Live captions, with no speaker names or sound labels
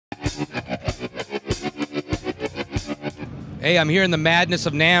Hey, I'm here in the madness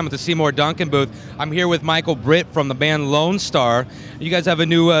of NAMM at the Seymour Duncan booth. I'm here with Michael Britt from the band Lonestar. You guys have a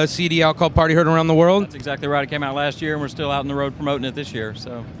new CD out called Party Heard Around the World? That's exactly right. It came out last year, and we're still out on the road promoting it this year.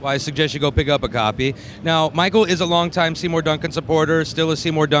 So, well, I suggest you go pick up a copy. Now, Michael is a longtime Seymour Duncan supporter, still a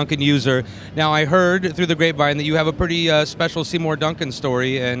Seymour Duncan user. Now, I heard through the grapevine that you have a pretty special Seymour Duncan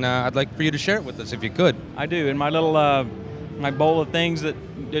story, and I'd like for you to share it with us if you could. I do. In my little my bowl of things that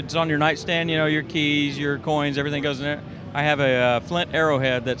it's on your nightstand, you know, your keys, your coins, everything goes in there. I have a flint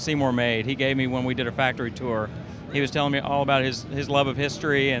arrowhead that Seymour made. He gave me when we did a factory tour. He was telling me all about his love of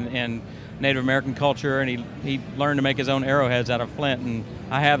history and Native American culture, and he learned to make his own arrowheads out of flint, and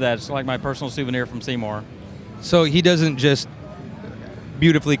I have that. It's like my personal souvenir from Seymour. So he doesn't just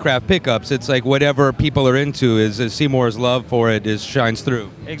beautifully craft pickups. It's like whatever people are into is Seymour's love for it shines through.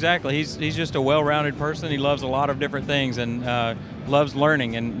 Exactly. He's just a well-rounded person. He loves a lot of different things and loves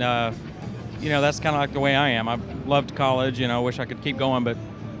learning, and you know, that's kind of like the way I am. I loved college, you know, I wish I could keep going, but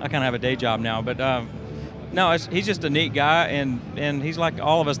I kind of have a day job now. But no, he's just a neat guy, and he's like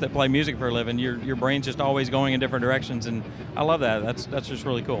all of us that play music for a living. Your brain's just always going in different directions, and I love that. That's just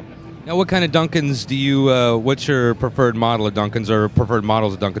really cool. Now, what kind of Duncans do you, what's your preferred model of Duncans or preferred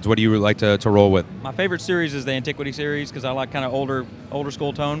models of Duncans? What do you like to roll with? My favorite series is the Antiquity series because I like kind of older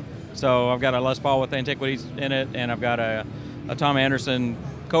school tone. So I've got a Les Paul with Antiquities in it, and I've got a Tom Anderson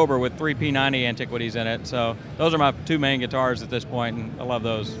Cobra with 3 P90 Antiquities in it. So those are my two main guitars at this point, and I love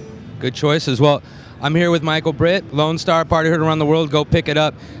those. Good choices. Well, I'm here with Michael Britt, Lonestar, Party Heard Around the World. Go pick it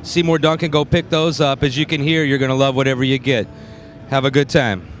up. Seymour Duncan, go pick those up. As you can hear, you're going to love whatever you get. Have a good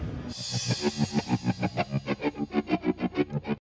time.